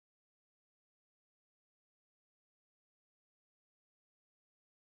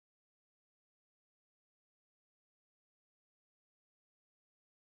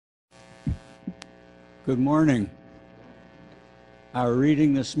Good morning. Our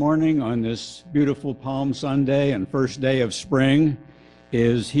reading this morning on this beautiful Palm Sunday and first day of spring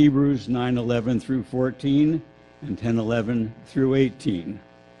is Hebrews 9:11 through 14 and 10:11 through 18.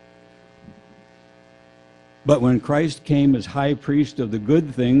 But when Christ came as high priest of the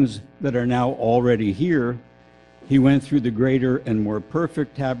good things that are now already here, he went through the greater and more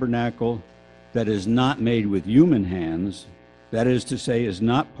perfect tabernacle that is not made with human hands, that is to say, is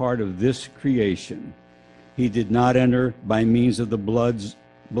not part of this creation. He did not enter by means of the blood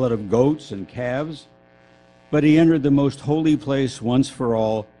of goats and calves, but he entered the most holy place once for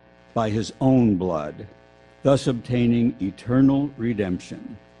all by his own blood, thus obtaining eternal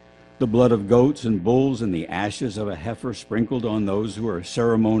redemption. The blood of goats and bulls and the ashes of a heifer sprinkled on those who are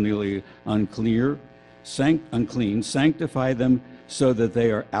ceremonially unclean sanctify them so that they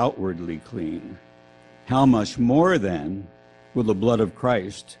are outwardly clean. How much more then will the blood of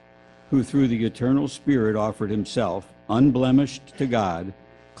Christ, who through the eternal Spirit offered himself unblemished to God,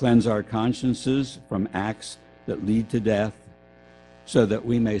 cleanse our consciences from acts that lead to death, so that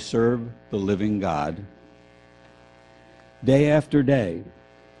we may serve the living God? Day after day,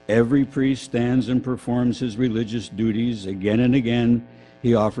 every priest stands and performs his religious duties. Again and again,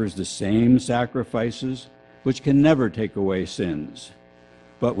 he offers the same sacrifices, which can never take away sins.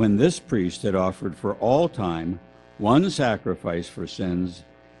 But when this priest had offered for all time one sacrifice for sins,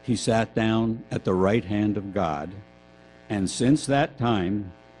 he sat down at the right hand of God. And since that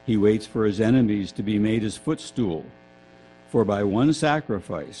time, he waits for his enemies to be made his footstool. For by one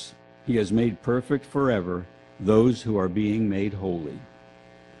sacrifice, he has made perfect forever those who are being made holy.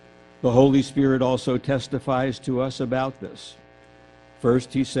 The Holy Spirit also testifies to us about this.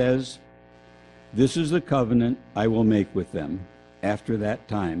 First, he says, "This is the covenant I will make with them after that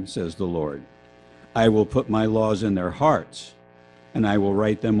time, says the Lord. I will put my laws in their hearts, and I will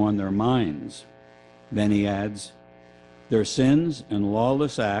write them on their minds." Then he adds, "Their sins and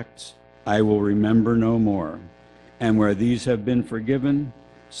lawless acts I will remember no more. And where these have been forgiven,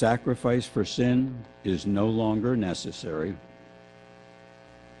 sacrifice for sin is no longer necessary."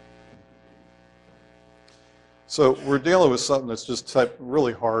 So we're dealing with something that's just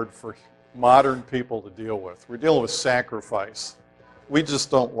really hard for modern people to deal with. We're dealing with sacrifice. We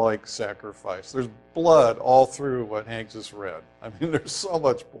just don't like sacrifice. There's blood all through what Hank just read. I mean, there's so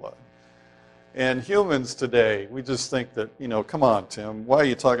much blood. And humans today, we just think that, come on, Tim, why are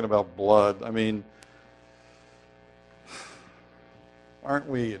you talking about blood? I mean, aren't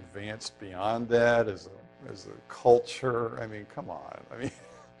we advanced beyond that as a culture? I mean, come on. I mean,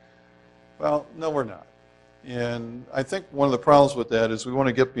 well, no, we're not. And I think one of the problems with that is we want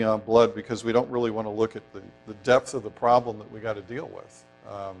to get beyond blood because we don't really want to look at the depth of the problem that we got to deal with.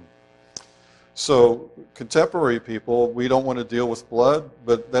 So contemporary people, we don't want to deal with blood,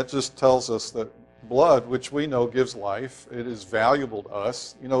 but that just tells us that blood, which we know gives life, it is valuable to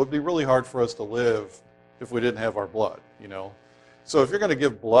us. It would be really hard for us to live if we didn't have our blood, So if you're going to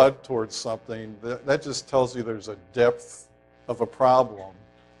give blood towards something, that just tells you there's a depth of a problem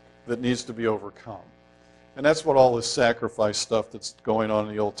that needs to be overcome. And that's what all this sacrifice stuff that's going on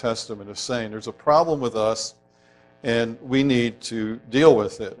in the Old Testament is saying. There's a problem with us, and we need to deal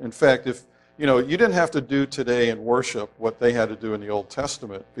with it. In fact, if you didn't have to do today in worship what they had to do in the Old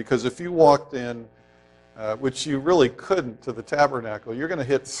Testament, because if you walked in, which you really couldn't, to the tabernacle, you're going to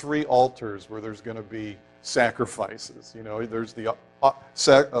hit 3 altars where there's going to be sacrifices. There's the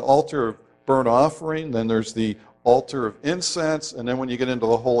altar of burnt offering, then there's the altar of incense, and then when you get into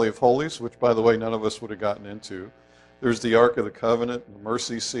the Holy of Holies, which, by the way, none of us would have gotten into, there's the Ark of the Covenant, and the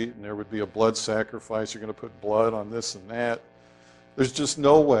mercy seat, and there would be a blood sacrifice. You're going to put blood on this and that. There's just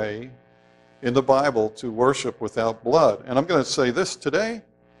no way in the Bible to worship without blood. And I'm going to say this today,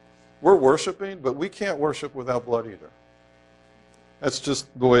 we're worshiping, but we can't worship without blood either. That's just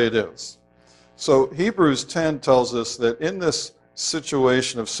the way it is. So Hebrews 10 tells us that in this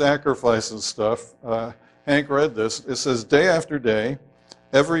situation of sacrifice and stuff, Hank read this. It says, day after day,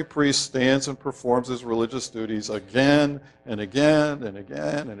 every priest stands and performs his religious duties again and again and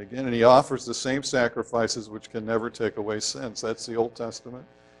again and again, and he offers the same sacrifices which can never take away sins. That's the Old Testament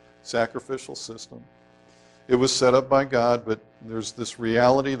sacrificial system. It was set up by God, but there's this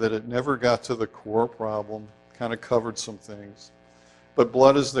reality that it never got to the core problem, kind of covered some things. But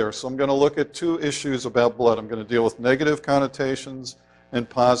blood is there. So I'm going to look at 2 issues about blood. I'm going to deal with negative connotations and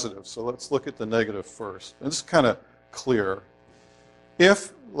positive. So let's look at the negative first. And it's kind of clear.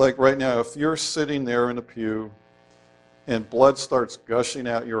 If, like right now, if you're sitting there in a pew and blood starts gushing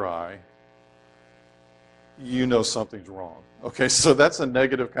out your eye, you know something's wrong. Okay, so that's a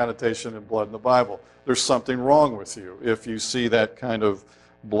negative connotation in blood in the Bible. There's something wrong with you if you see that kind of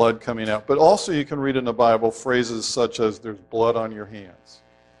blood coming out. But also you can read in the Bible phrases such as there's blood on your hands.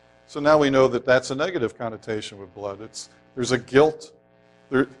 So now we know that that's a negative connotation with blood. There's a guilt.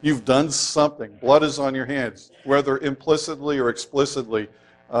 You've done something. Blood is on your hands, whether implicitly or explicitly.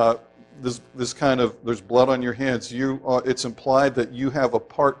 There's blood on your hands. It's implied that you have a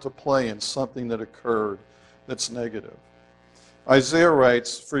part to play in something that occurred that's negative. Isaiah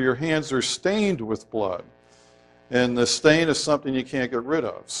writes, "For your hands are stained with blood." And the stain is something you can't get rid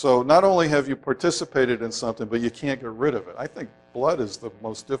of. So not only have you participated in something, but you can't get rid of it. I think blood is the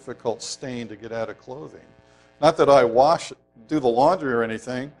most difficult stain to get out of clothing. Not that I do the laundry or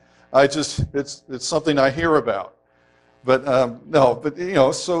anything. It's something I hear about. But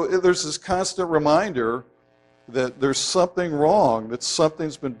so there's this constant reminder that there's something wrong, that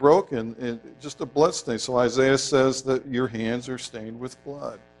something's been broken, and just a blood stain. So Isaiah says that your hands are stained with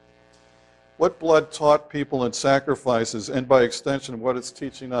blood. What blood taught people in sacrifices, and by extension what it's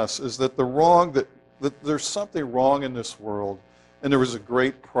teaching us, is that that there's something wrong in this world, and there was a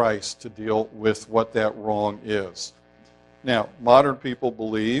great price to deal with what that wrong is. Now, modern people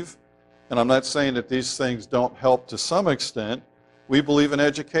believe, and I'm not saying that these things don't help to some extent, we believe in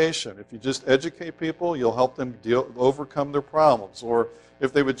education. If you just educate people, you'll help them overcome their problems. Or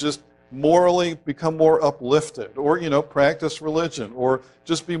if they would just morally become more uplifted, or practice religion, or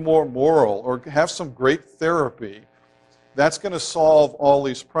just be more moral, or have some great therapy, that's going to solve all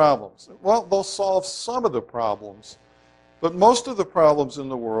these problems. Well, they'll solve some of the problems, but most of the problems in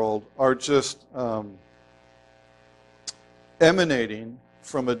the world are just emanating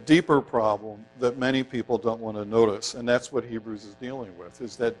from a deeper problem that many people don't want to notice, and that's what Hebrews is dealing with,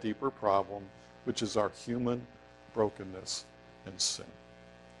 is that deeper problem, which is our human brokenness and sin.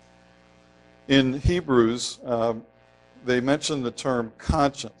 In Hebrews, they mention the term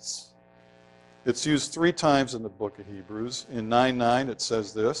conscience. It's used 3 times in the book of Hebrews. In 9:9 it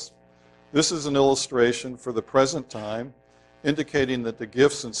says this: "This is an illustration for the present time, indicating that the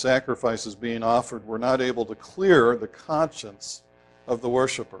gifts and sacrifices being offered were not able to clear the conscience of the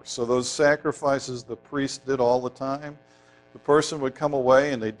worshiper." So those sacrifices the priest did all the time, the person would come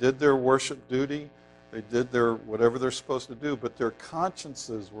away and they did their worship duty, they did their whatever they're supposed to do, but their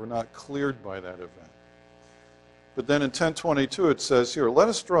consciences were not cleared by that event. But then in 10:22 it says here, "Let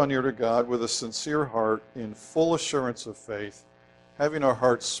us draw near to God with a sincere heart in full assurance of faith, having our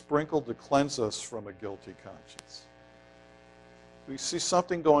hearts sprinkled to cleanse us from a guilty conscience." We see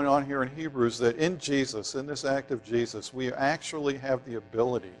something going on here in Hebrews, that in Jesus, in this act of Jesus, we actually have the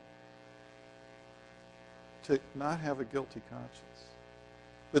ability to not have a guilty conscience.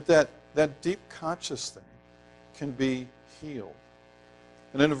 But that deep conscious thing can be healed.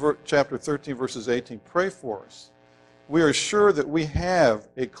 And in chapter 13, verses 18, pray for us. We are sure that we have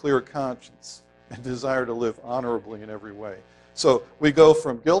a clear conscience and desire to live honorably in every way. So we go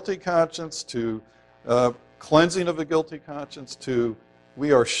from guilty conscience to cleansing of a guilty conscience to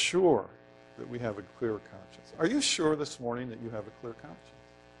we are sure that we have a clear conscience. Are you sure this morning that you have a clear conscience?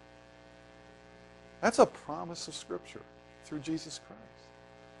 That's a promise of Scripture through Jesus Christ.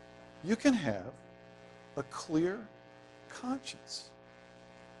 You can have a clear conscience.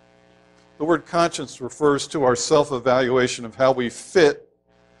 The word conscience refers to our self-evaluation of how we fit.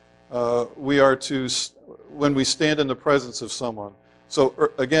 We are to, when we stand in the presence of someone.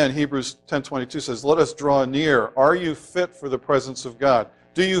 So again, Hebrews 10:22 says, "Let us draw near." Are you fit for the presence of God?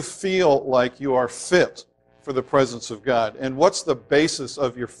 Do you feel like you are fit for the presence of God? And what's the basis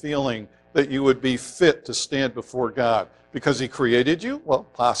of your feeling that you would be fit to stand before God? Because He created you? Well,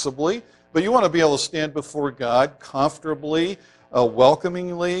 possibly. But you want to be able to stand before God comfortably,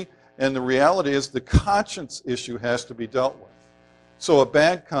 welcomingly, and the reality is the conscience issue has to be dealt with. So a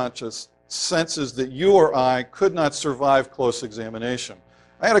bad conscience senses that you or I could not survive close examination.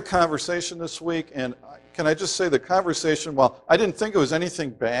 I had a conversation this week, and can I just say the conversation, while I didn't think it was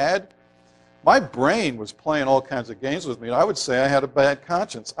anything bad, my brain was playing all kinds of games with me. I would say I had a bad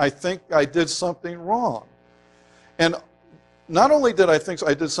conscience. I think I did something wrong. And not only did I think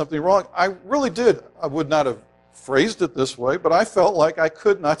I did something wrong, I really did. I would not have phrased it this way, but I felt like I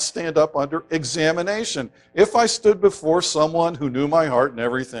could not stand up under examination. If I stood before someone who knew my heart and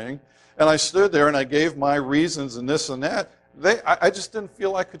everything, and I stood there and I gave my reasons and this and that, I just didn't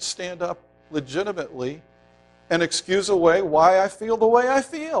feel I could stand up legitimately and excuse away why I feel the way I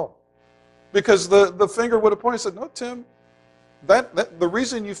feel. Because the finger would have pointed and said, "No, Tim, the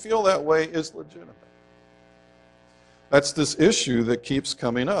reason you feel that way is legitimate." That's this issue that keeps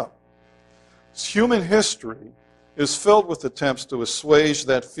coming up. Human history is filled with attempts to assuage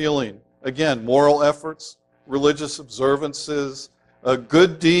that feeling. Again, moral efforts, religious observances,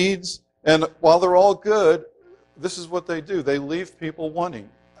 good deeds, and while they're all good, this is what they do. They leave people wanting.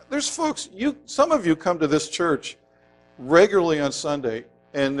 There's folks, some of you come to this church regularly on Sunday,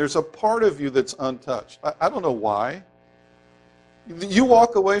 and there's a part of you that's untouched. I don't know why. You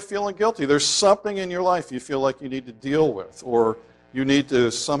walk away feeling guilty. There's something in your life you feel like you need to deal with or you need to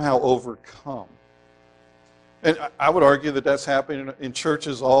somehow overcome. And I would argue that that's happening in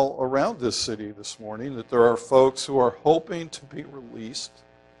churches all around this city this morning, that there are folks who are hoping to be released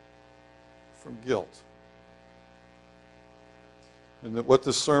from guilt. And that what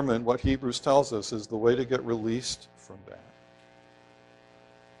this sermon, what Hebrews tells us, is the way to get released from that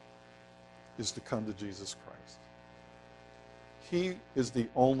is to come to Jesus Christ. He is the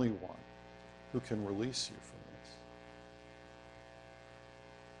only one who can release you from this.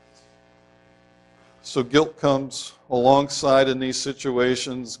 So guilt comes alongside in these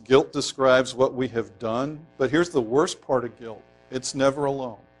situations. Guilt describes what we have done. But here's the worst part of guilt. It's never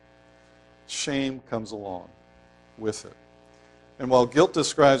alone. Shame comes along with it. And while guilt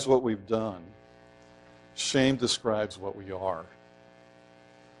describes what we've done, shame describes what we are.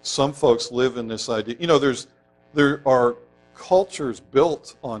 Some folks live in this idea. You know, there are cultures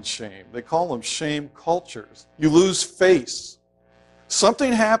built on shame. They call them shame cultures. You lose face.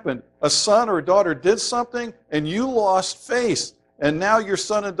 Something happened. A son or a daughter did something, and you lost face. And now your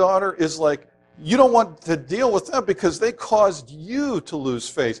son and daughter is like, you don't want to deal with them because they caused you to lose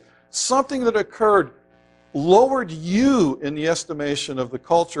face. Something that occurred lowered you in the estimation of the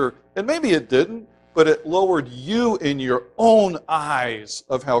culture, and maybe it didn't, but it lowered you in your own eyes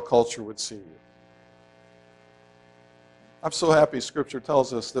of how culture would see you. I'm so happy Scripture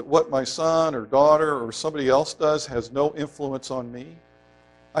tells us that what my son or daughter or somebody else does has no influence on me.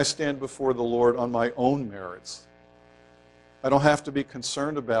 I stand before the Lord on my own merits. I don't have to be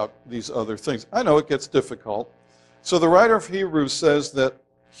concerned about these other things. I know it gets difficult. So the writer of Hebrews says that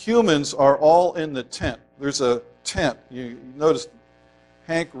humans are all in the tent. There's a tent. You notice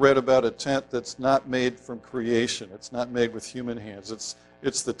Hank read about a tent that's not made from creation. It's not made with human hands.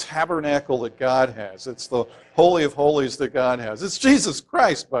 It's the tabernacle that God has. It's the Holy of Holies that God has. It's Jesus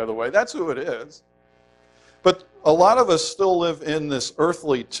Christ, by the way. That's who it is. But a lot of us still live in this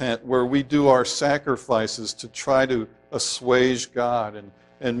earthly tent where we do our sacrifices to try to assuage God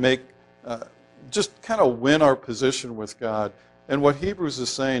and make, just kind of win our position with God. And what Hebrews is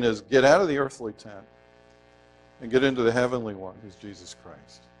saying is get out of the earthly tent and get into the heavenly one, who's Jesus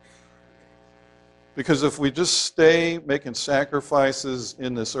Christ. Because if we just stay making sacrifices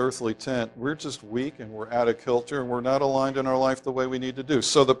in this earthly tent, we're just weak and we're out of kilter and we're not aligned in our life the way we need to do.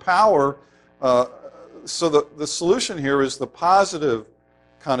 So the solution here is the positive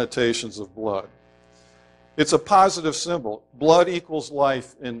connotations of blood. It's a positive symbol. Blood equals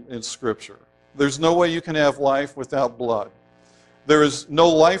life in Scripture. There's no way you can have life without blood. There is no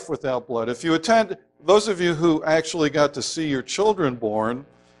life without blood. If you attend, those of you who actually got to see your children born,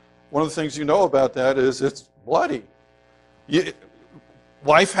 one of the things you know about that is it's bloody.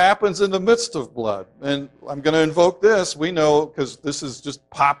 Life happens in the midst of blood. And I'm going to invoke this. We know, because this is just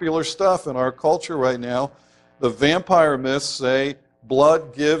popular stuff in our culture right now, the vampire myths say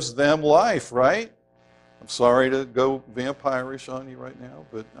blood gives them life, right? I'm sorry to go vampire-ish on you right now,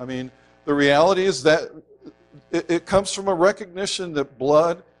 but I mean, the reality is that it comes from a recognition that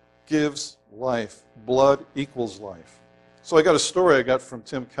blood gives life. Blood equals life. So I got a story I got from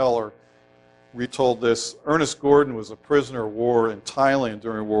Tim Keller. Retold this. Ernest Gordon was a prisoner of war in Thailand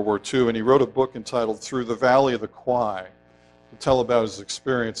during World War II, and he wrote a book entitled Through the Valley of the Kwai to tell about his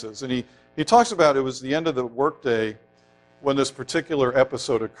experiences. And he talks about it was the end of the workday when this particular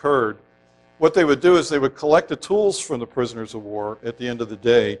episode occurred. What they would do is they would collect the tools from the prisoners of war at the end of the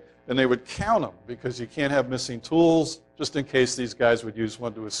day, and they would count them because you can't have missing tools just in case these guys would use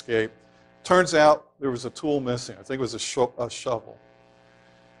one to escape. Turns out there was a tool missing. I think it was a shovel.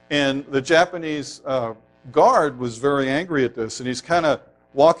 And the Japanese guard was very angry at this, and he's kind of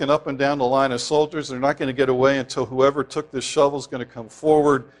walking up and down the line of soldiers. They're not going to get away until whoever took this shovel is going to come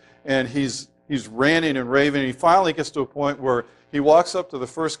forward, and he's ranting and raving. And he finally gets to a point where he walks up to the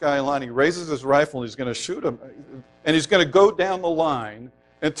first guy in line, he raises his rifle, and he's going to shoot him. And he's going to go down the line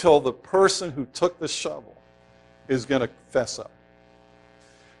until the person who took the shovel is going to fess up.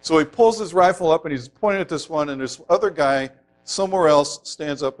 So he pulls his rifle up, and he's pointing at this one, and this other guy somewhere else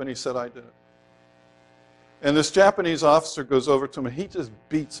stands up, and he said, I did it. And this Japanese officer goes over to him, and he just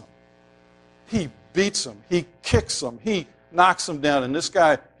beats him. He beats him. He kicks him. He knocks him down. And this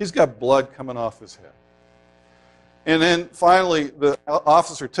guy, he's got blood coming off his head. And then finally, the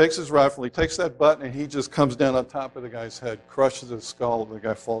officer takes his rifle, he takes that button, and he just comes down on top of the guy's head, crushes his skull, and the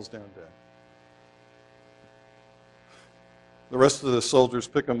guy falls down dead. The rest of the soldiers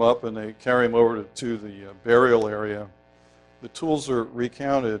pick him up, and they carry him over to the burial area. The tools are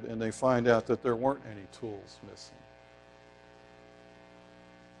recounted, and they find out that there weren't any tools missing.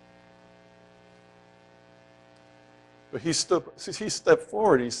 But he stepped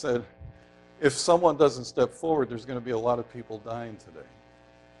forward. He said, if someone doesn't step forward, there's going to be a lot of people dying today.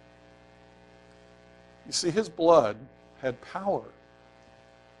 You see, his blood had power.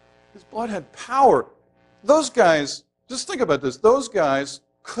 His blood had power. Those guys, just think about this, those guys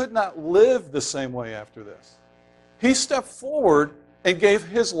could not live the same way after this. He stepped forward and gave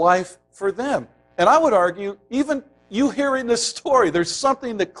his life for them. And I would argue, even you hearing this story, there's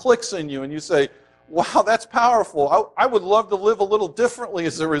something that clicks in you and you say, wow, that's powerful. I would love to live a little differently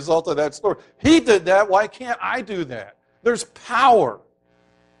as a result of that story. He did that. Why can't I do that? There's power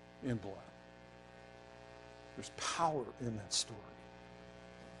in blood. There's power in that story.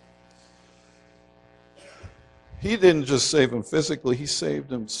 He didn't just save them physically, he saved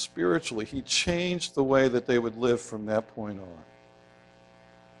them spiritually. He changed the way that they would live from that point on.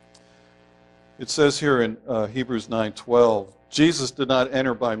 It says here in Hebrews 9:12, Jesus did not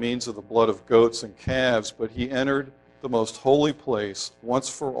enter by means of the blood of goats and calves, but he entered the most holy place once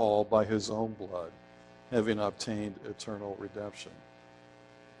for all by his own blood, having obtained eternal redemption.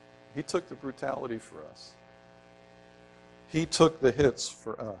 He took the brutality for us. He took the hits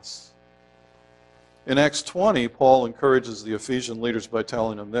for us. In Acts 20, Paul encourages the Ephesian leaders by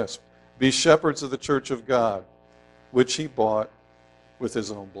telling them this: be shepherds of the church of God, which he bought with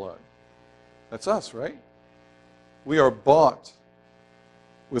his own blood. That's us, right? We are bought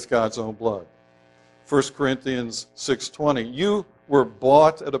with God's own blood. 1 Corinthians 6:20, you were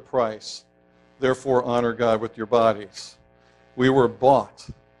bought at a price, therefore honor God with your bodies. We were bought.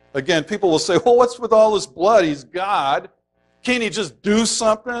 Again, people will say, well, what's with all this blood? He's God. Can't he just do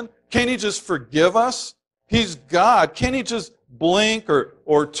something? Can't he just forgive us? He's God. Can't he just blink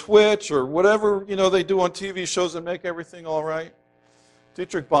or twitch or whatever they do on TV shows and make everything all right?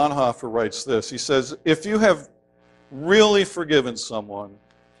 Dietrich Bonhoeffer writes this. He says, if you have really forgiven someone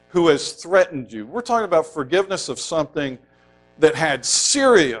who has threatened you, we're talking about forgiveness of something that had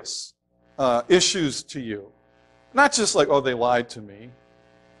serious issues to you. Not just like, oh, they lied to me.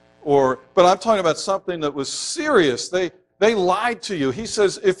 But I'm talking about something that was serious. They lied to you. He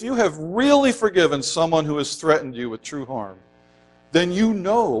says, if you have really forgiven someone who has threatened you with true harm, then you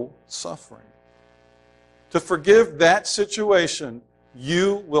know suffering. To forgive that situation,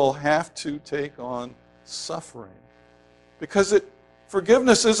 you will have to take on suffering. Because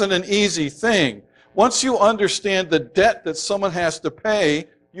forgiveness isn't an easy thing. Once you understand the debt that someone has to pay,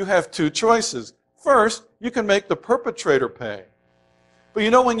 you have two choices. First, you can make the perpetrator pay.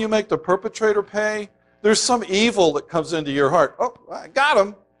 But when you make the perpetrator pay, there's some evil that comes into your heart. Oh, I got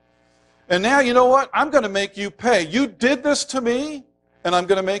him. And now, you know what? I'm going to make you pay. You did this to me, and I'm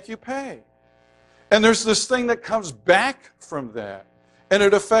going to make you pay. And there's this thing that comes back from that, and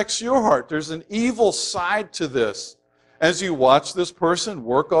it affects your heart. There's an evil side to this. As you watch this person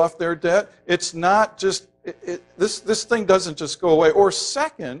work off their debt, it's not just, this thing doesn't just go away. Or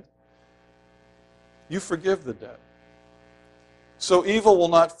second, you forgive the debt. So evil will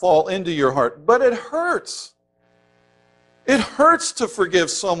not fall into your heart. But it hurts. It hurts to forgive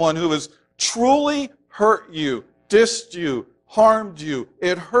someone who has truly hurt you, dissed you, harmed you.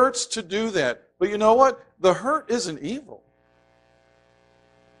 It hurts to do that. But you know what? The hurt isn't evil.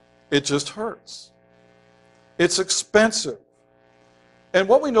 It just hurts. It's expensive. And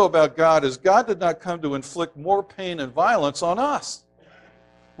what we know about God is God did not come to inflict more pain and violence on us.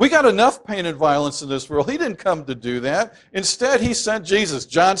 We got enough pain and violence in this world. He didn't come to do that. Instead, he sent Jesus.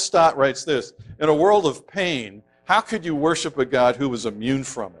 John Stott writes this, in a world of pain, how could you worship a God who was immune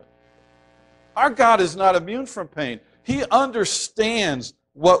from it? Our God is not immune from pain. He understands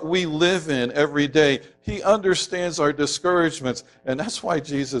what we live in every day. He understands our discouragements. And that's why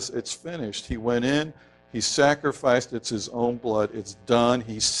Jesus, it's finished. He went in, he sacrificed, it's his own blood, it's done.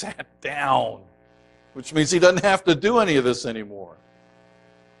 He sat down, which means he doesn't have to do any of this anymore.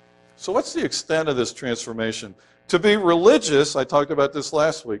 So what's the extent of this transformation? To be religious, I talked about this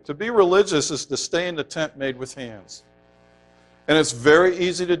last week, to be religious is to stay in the tent made with hands. And it's very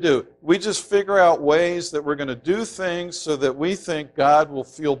easy to do. We just figure out ways that we're going to do things so that we think God will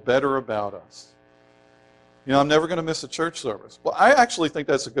feel better about us. I'm never going to miss a church service. Well, I actually think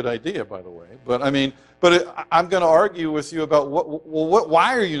that's a good idea, by the way. But I'm going to argue with you about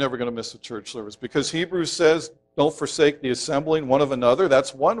why are you never going to miss a church service? Because Hebrews says, don't forsake the assembling one of another.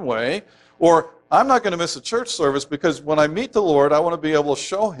 That's one way. Or I'm not going to miss a church service because when I meet the Lord, I want to be able to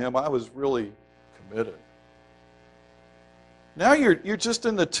show him I was really committed. Now you're just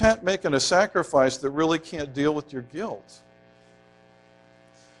in the tent making a sacrifice that really can't deal with your guilt.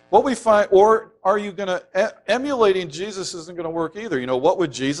 What we find, or are you going to, emulating Jesus isn't going to work either. You know, what would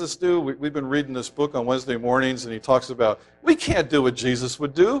Jesus do? We've been reading this book on Wednesday mornings, and he talks about, we can't do what Jesus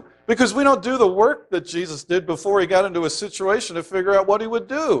would do because we don't do the work that Jesus did before he got into a situation to figure out what he would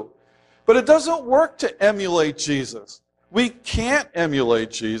do. But it doesn't work to emulate Jesus. We can't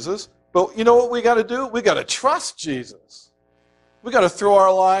emulate Jesus, but you know what we got to do? We got to trust Jesus. We got to throw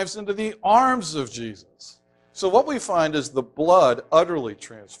our lives into the arms of Jesus. So what we find is the blood utterly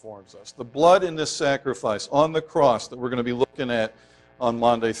transforms us. The blood in this sacrifice on the cross that we're going to be looking at on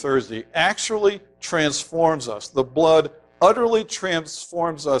Monday, Thursday, actually transforms us. The blood utterly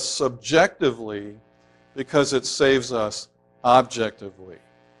transforms us subjectively because it saves us objectively.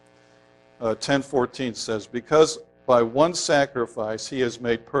 10:14 says, because by one sacrifice he has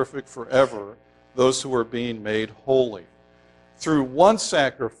made perfect forever those who are being made holy. Through one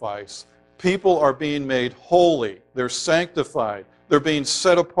sacrifice, people are being made holy. They're sanctified. They're being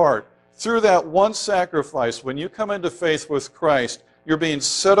set apart. Through that one sacrifice, when you come into faith with Christ, you're being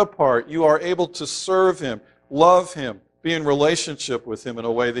set apart. You are able to serve him, love him, be in relationship with him in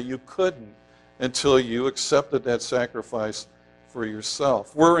a way that you couldn't until you accepted that sacrifice for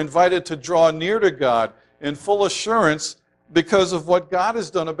yourself. We're invited to draw near to God in full assurance because of what God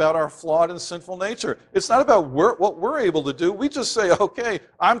has done about our flawed and sinful nature. It's not about what we're able to do. We just say, okay,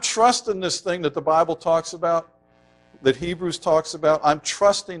 I'm trusting this thing that the Bible talks about, that Hebrews talks about. I'm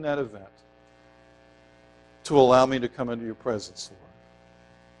trusting that event to allow me to come into your presence, Lord.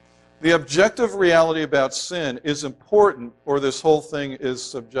 The objective reality about sin is important, or this whole thing is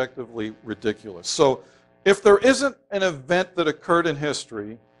subjectively ridiculous. So if there isn't an event that occurred in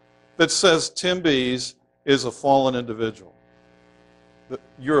history that says Tim Bees is a fallen individual, that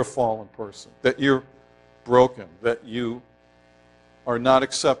you're a fallen person, that you're broken, that you are not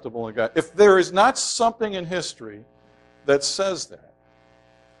acceptable in God. If there is not something in history that says that,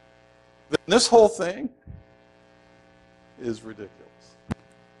 then this whole thing is ridiculous.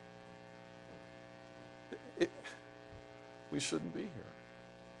 We shouldn't be here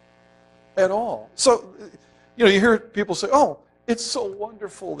at all. So, you know, you hear people say, oh, it's so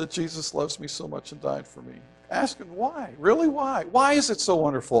wonderful that Jesus loves me so much and died for me. Ask him why. Really, why? Why is it so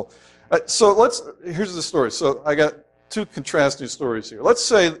wonderful? Here's the story. So I got two contrasting stories here. Let's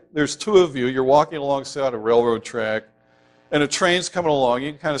say there's two of you. You're walking alongside a railroad track, and a train's coming along.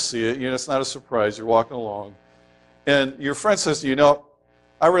 You can kind of see it. You know, it's not a surprise. You're walking along. And your friend says to you, know,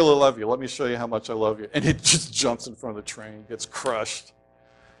 I really love you. Let me show you how much I love you. And he just jumps in front of the train, gets crushed.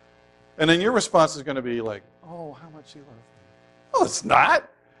 And then your response is going to be like, oh, how much he loves me. Oh, it's not.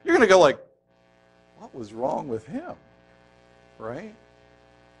 You're going to go like, what was wrong with him? Right?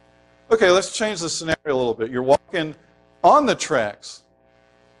 Okay, let's change the scenario a little bit. You're walking on the tracks,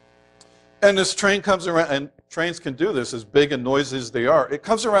 and this train comes around, and trains can do this, as big and noisy as they are. It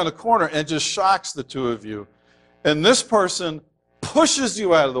comes around the corner and just shocks the two of you. And this person pushes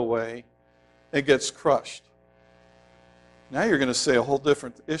you out of the way and gets crushed. Now you're going to say a whole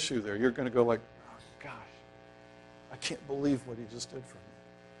different issue there. You're going to go like, oh, gosh, I can't believe what he just did for me.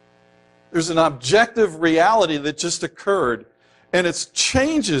 There's an objective reality that just occurred, and it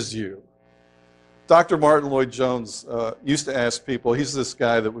changes you. Dr. Martin Lloyd-Jones used to ask people, he's this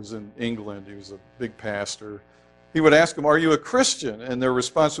guy that was in England, he was a big pastor. He would ask them, are you a Christian? And their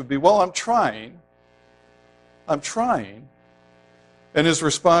response would be, well, I'm trying. I'm trying. And his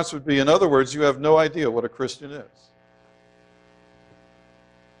response would be, in other words, you have no idea what a Christian is.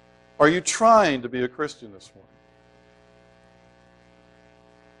 Are you trying to be a Christian this morning?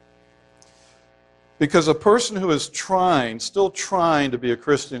 Because a person who is still trying to be a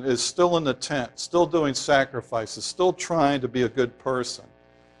Christian, is still in the tent, still doing sacrifices, still trying to be a good person.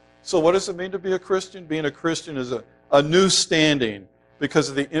 So what does it mean to be a Christian? Being a Christian is a new standing because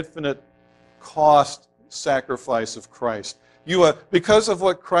of the infinite cost sacrifice of Christ. Because of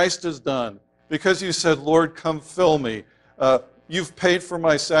what Christ has done, because you said, Lord, come fill me. You've paid for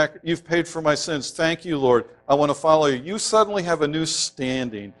my you've paid for my sins. Thank you, Lord. I want to follow you. You suddenly have a new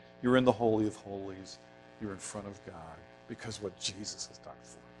standing. You're in the Holy of Holies. You're in front of God because of what Jesus has done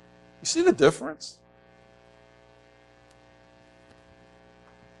for you. You see the difference?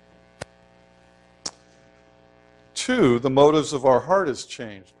 Two, the motives of our heart has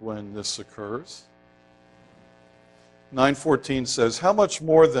changed when this occurs. 9:14 says, how much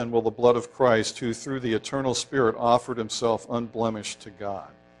more then will the blood of Christ, who through the eternal Spirit offered himself unblemished to God,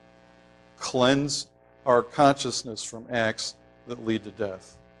 cleanse our consciousness from acts that lead to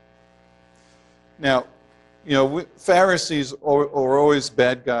death? Now, you know, Pharisees are always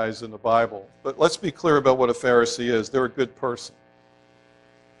bad guys in the Bible, but let's be clear about what a Pharisee is. They're a good person.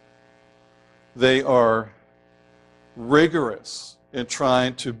 They are rigorous in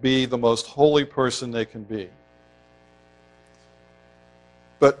trying to be the most holy person they can be.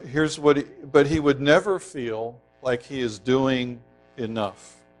 But he would never feel like he is doing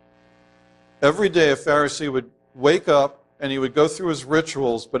enough. Every day a Pharisee would wake up and he would go through his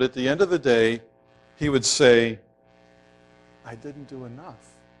rituals, but at the end of the day, he would say, I didn't do enough.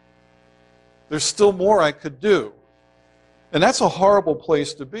 There's still more I could do. And that's a horrible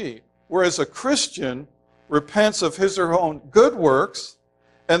place to be. Whereas a Christian repents of his or her own good works,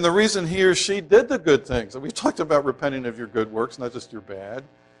 and the reason he or she did the good things. And we talked about repenting of your good works, not just your bad.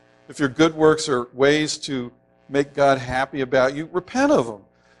 If your good works are ways to make God happy about you, repent of them.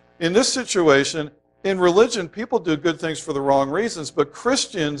 In this situation, in religion, people do good things for the wrong reasons, but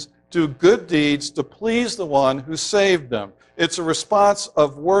Christians do good deeds to please the one who saved them. It's a response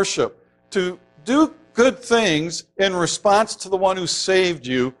of worship. To do good things in response to the one who saved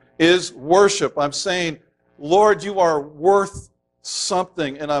you is worship. I'm saying, Lord, you are worth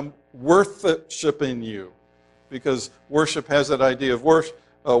something, and I'm worshiping you. Because worship has that idea of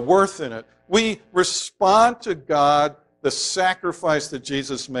worth in it. We respond to God, the sacrifice that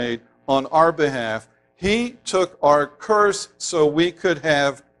Jesus made on our behalf. He took our curse so we could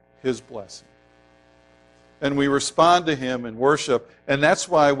have his blessing. And we respond to him in worship, and that's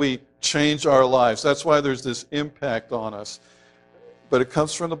why we change our lives. That's why there's this impact on us. But it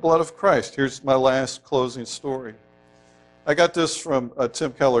comes from the blood of Christ. Here's my last closing story. I got this from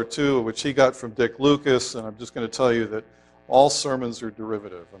Tim Keller too, which he got from Dick Lucas, and I'm just going to tell you that all sermons are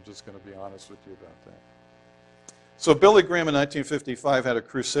derivative. I'm just going to be honest with you about that. So Billy Graham in 1955 had a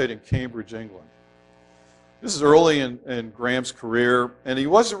crusade in Cambridge, England. This is early in Graham's career, and he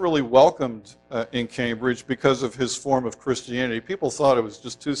wasn't really welcomed in Cambridge because of his form of Christianity. People thought it was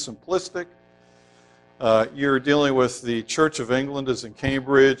just too simplistic. You're dealing with the Church of England is in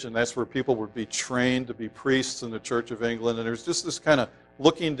Cambridge, and that's where people would be trained to be priests in the Church of England, and there's just this kind of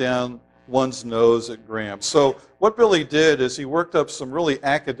looking down one's nose at Graham. So what Billy did is he worked up some really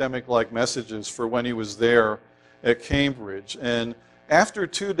academic-like messages for when he was there at Cambridge, and after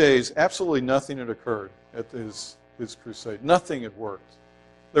 2 days, absolutely nothing had occurred at his crusade. Nothing had worked.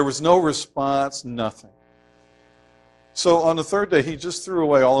 There was no response, nothing. So on the third day, he just threw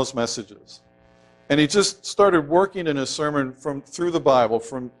away all his messages. And he just started working in his sermon through the Bible,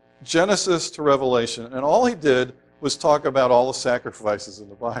 from Genesis to Revelation. And all he did was talk about all the sacrifices in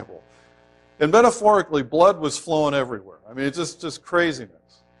the Bible. And metaphorically, blood was flowing everywhere. I mean, it's just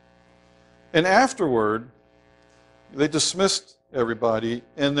craziness. And afterward, they dismissed everybody,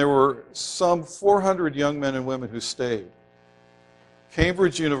 and there were some 400 young men and women who stayed.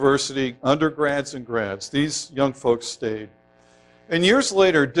 Cambridge University, undergrads and grads, these young folks stayed. And years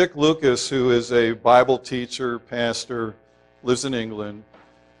later, Dick Lucas, who is a Bible teacher, pastor, lives in England,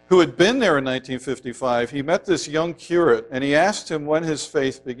 who had been there in 1955, he met this young curate, and he asked him when his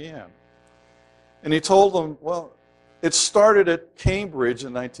faith began. And he told him, well, it started at Cambridge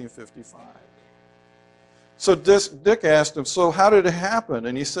in 1955. So Dick asked him, so how did it happen?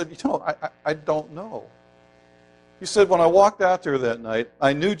 And he said, I don't know. He said, when I walked out there that night,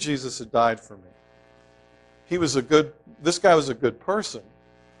 I knew Jesus had died for me. This guy was a good person.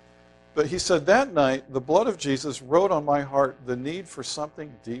 But he said, that night, the blood of Jesus wrote on my heart the need for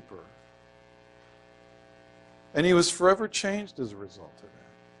something deeper. And he was forever changed as a result of that.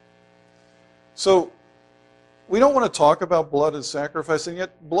 So we don't want to talk about blood and sacrifice, and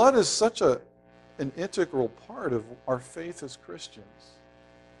yet blood is such an integral part of our faith as Christians.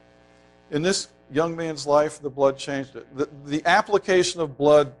 In this young man's life, the blood changed it. The application of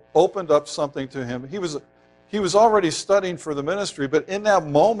blood opened up something to him. He was already studying for the ministry, but in that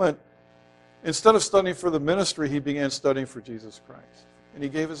moment, instead of studying for the ministry, he began studying for Jesus Christ. And he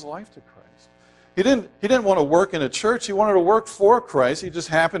gave his life to Christ. He didn't want to work in a church. He wanted to work for Christ. He just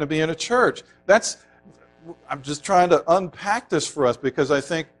happened to be in a church. I'm just trying to unpack this for us, because I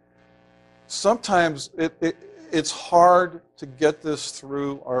think sometimes it's hard to get this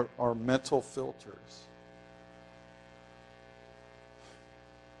through our mental filters.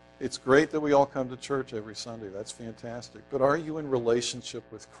 It's great that we all come to church every Sunday. That's fantastic. But are you in relationship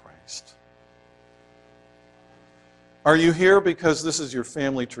with Christ? Are you here because this is your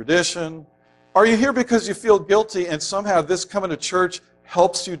family tradition? Are you here because you feel guilty and somehow this coming to church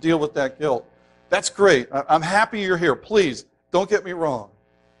helps you deal with that guilt? That's great. I'm happy you're here. Please, don't get me wrong.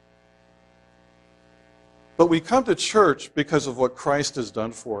 But we come to church because of what Christ has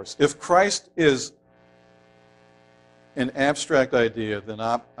done for us. If Christ is an abstract idea, then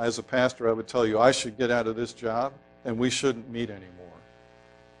as a pastor, I would tell you I should get out of this job and we shouldn't meet anymore.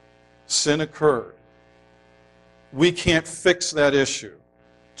 Sin occurred. We can't fix that issue.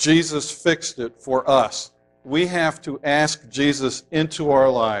 Jesus fixed it for us. we have to ask Jesus into our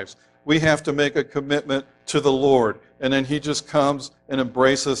lives. We have to make a commitment to the Lord. And then he just comes and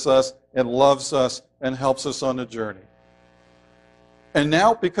embraces us and loves us and helps us on the journey. And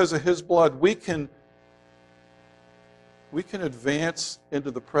now, because of his blood, we can advance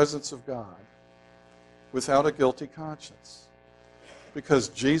into the presence of God without a guilty conscience. Because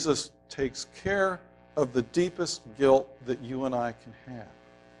Jesus takes care of the deepest guilt that you and I can have.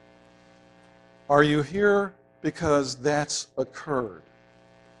 Are you here because that's occurred?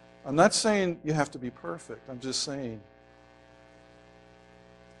 I'm not saying you have to be perfect. I'm just saying,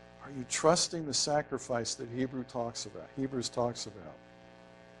 are you trusting the sacrifice that Hebrews talks about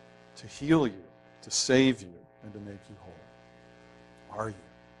to heal you, to save you, and to make you whole? Are you?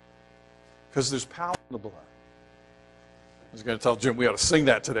 Because there's power in the blood. I was going to tell Jim we ought to sing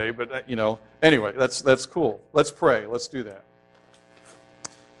that today, but anyway, that's cool. Let's pray. Let's do that.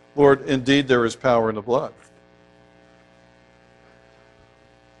 Lord, indeed there is power in the blood.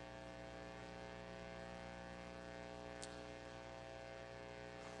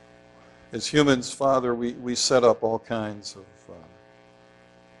 As humans, Father, we set up all kinds of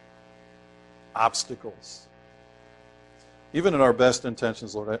obstacles. Even in our best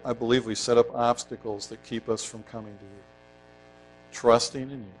intentions, Lord, I believe we set up obstacles that keep us from coming to you, trusting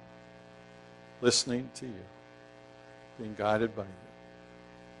in you, listening to you, being guided by you.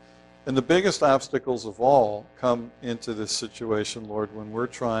 And the biggest obstacles of all come into this situation, Lord, when we're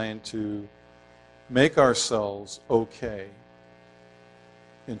trying to make ourselves okay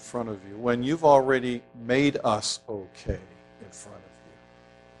in front of you, when you've already made us okay in front of you.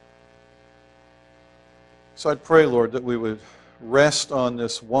 So I'd pray, Lord, that we would rest on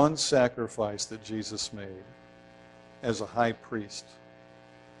this one sacrifice that Jesus made as a high priest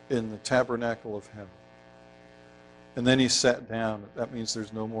in the tabernacle of heaven. And then he sat down. That means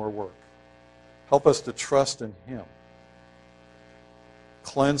there's no more work. Help us to trust in him.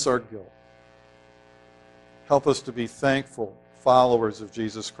 Cleanse our guilt. Help us to be thankful followers of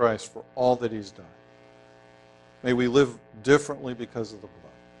Jesus Christ for all that he's done. May we live differently because of the blood.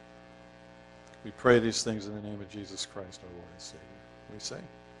 We pray these things in the name of Jesus Christ, our Lord and Savior. We say,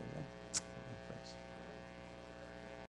 amen.